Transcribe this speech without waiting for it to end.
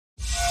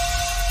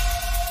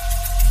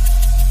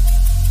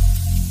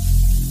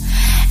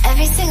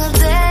single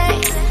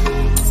day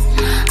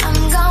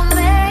I'm gonna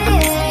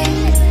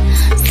make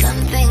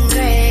something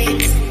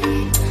great.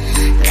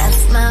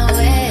 That's my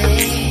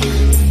way.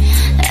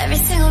 Every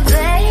single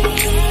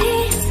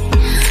day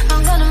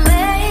I'm gonna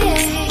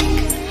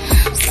make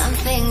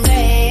something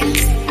great.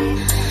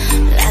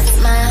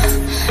 That's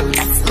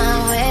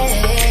my way.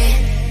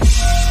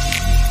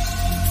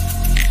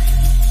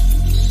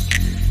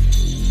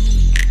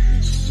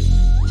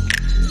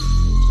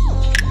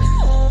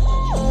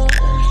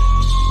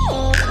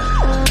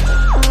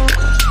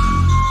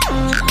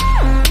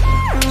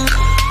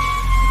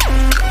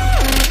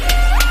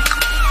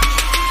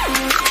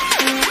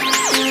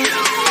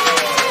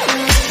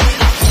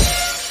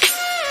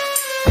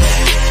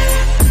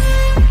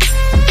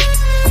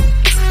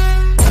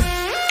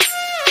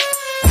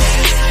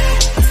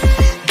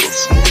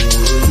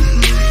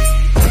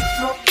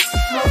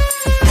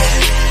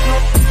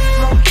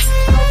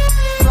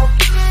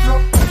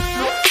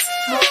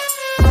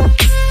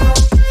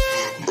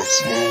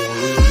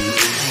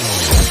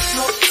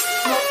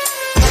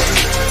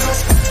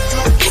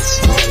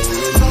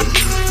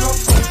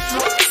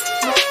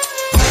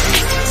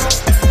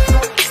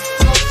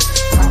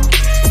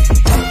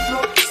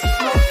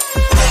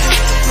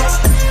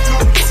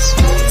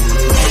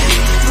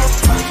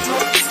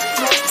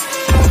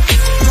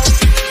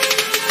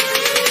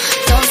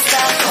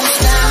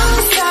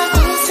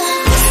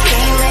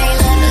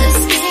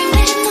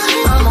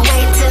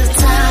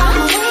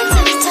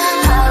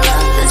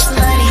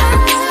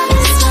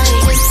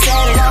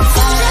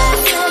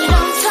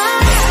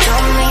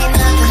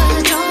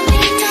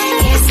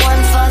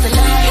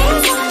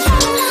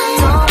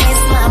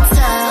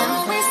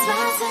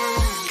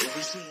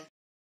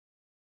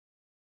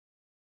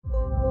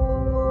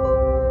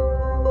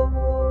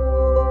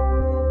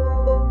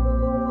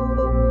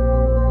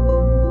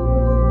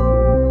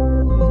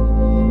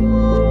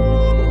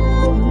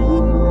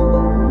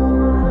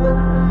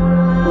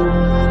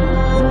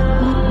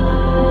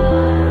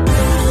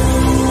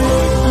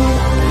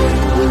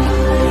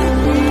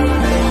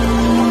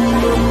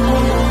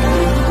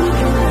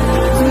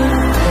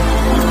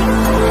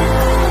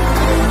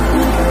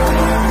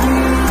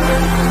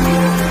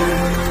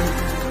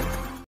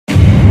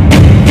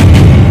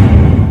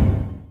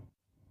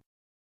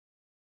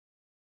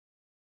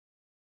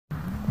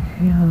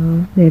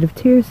 Native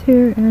Tears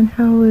here, and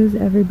how is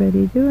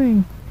everybody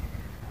doing?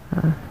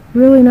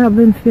 Really not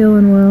been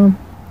feeling well,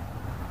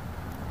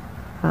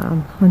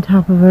 on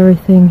top of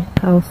everything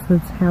else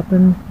that's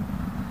happened.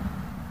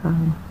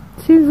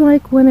 Seems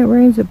like when it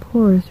rains it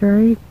pours,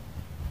 right?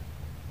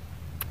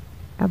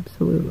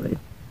 Absolutely.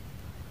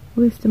 At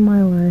least in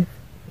my life.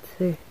 Let's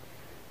see,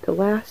 the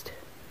last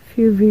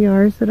few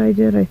VRs that I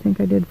did, I think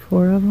I did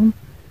 4 of them,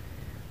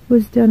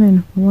 was done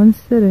in one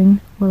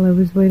sitting while I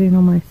was waiting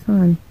on my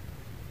son.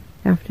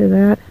 After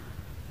that,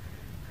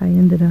 I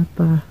ended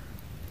up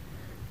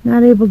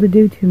not able to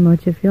do too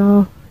much. If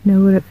y'all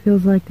know what it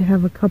feels like to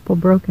have a couple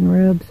broken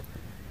ribs,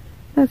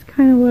 that's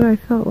kind of what I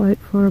felt like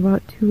for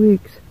about 2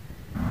 weeks.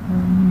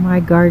 My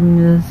garden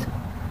is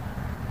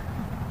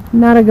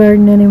not a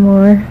garden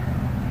anymore.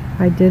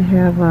 I did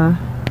have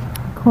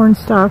corn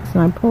stalks,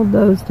 and I pulled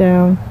those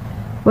down.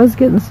 Was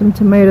getting some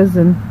tomatoes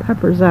and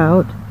peppers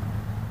out,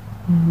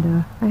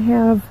 and I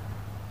have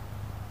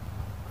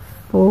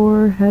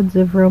 4 heads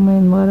of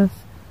romaine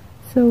lettuce,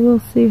 so we'll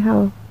see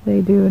how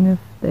they do and if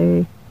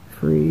they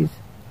freeze.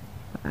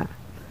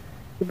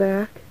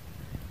 Back,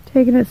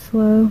 taking it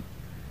slow.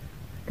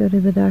 Go to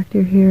the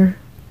doctor here.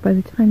 By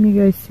the time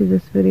you guys see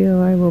this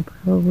video, I will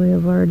probably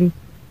have already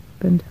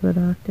been to the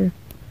doctor.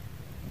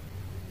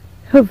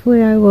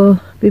 Hopefully I will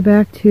be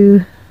back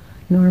to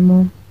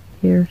normal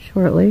here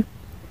shortly.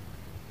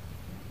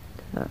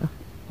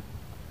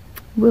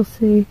 We'll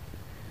see.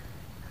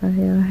 I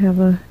have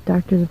a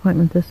doctor's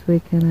appointment this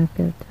week, and I've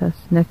got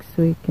tests next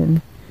week,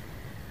 and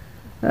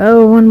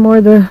one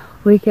more the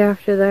week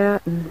after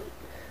that, and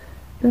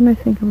then I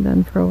think I'm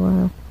done for a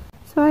while.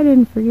 So I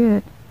didn't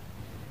forget.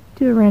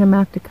 Do a random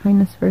act of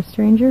kindness for a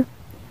stranger.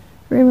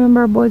 Remember,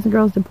 our boys and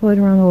girls deployed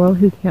around the world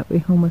who can't be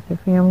home with their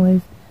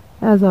families.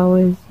 As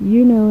always,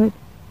 you know it,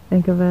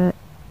 think of it,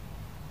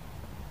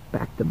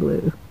 back to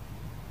blue.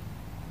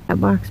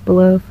 That box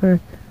below for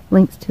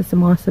links to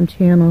some awesome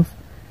channels.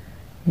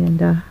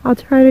 And I'll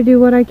try to do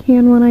what I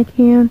can when I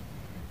can.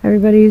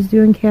 Everybody who's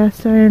doing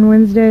Cast Iron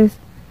Wednesdays,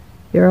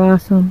 you're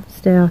awesome.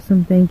 Stay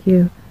awesome. Thank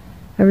you.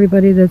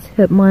 Everybody that's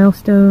hit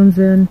milestones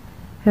and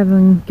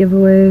having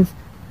giveaways,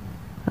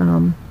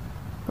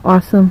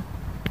 awesome.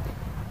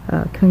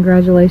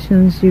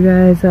 Congratulations, you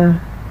guys.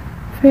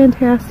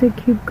 Fantastic.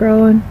 Keep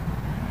growing.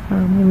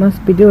 You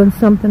must be doing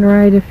something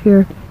right if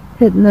you're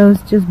hitting those,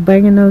 just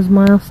banging those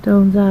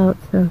milestones out.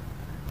 So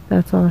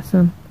that's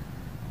awesome.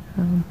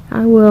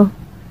 I will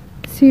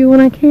see you when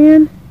I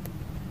can,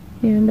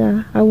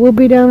 and I will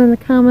be down in the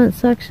comment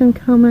section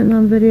commenting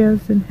on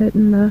videos and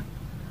hitting the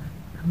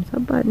thumbs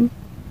up button.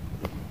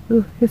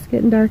 Ooh, it's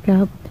getting dark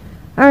out.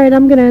 Alright,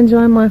 I'm gonna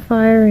enjoy my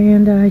fire,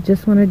 and I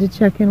just wanted to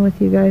check in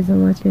with you guys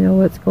and let you know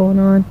what's going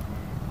on.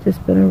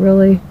 Just been a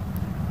really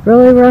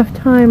really rough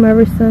time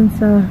ever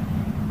since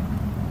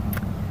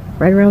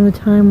right around the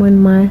time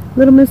when my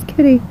little Miss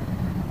Kitty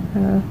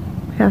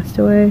passed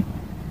away.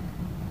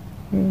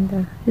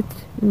 And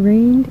it's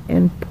rained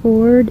and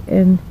poured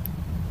and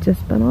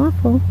just been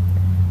awful,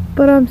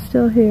 but I'm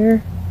still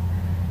here.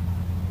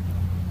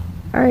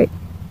 Alright,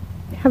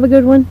 have a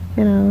good one,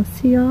 and I'll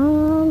see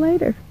y'all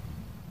later.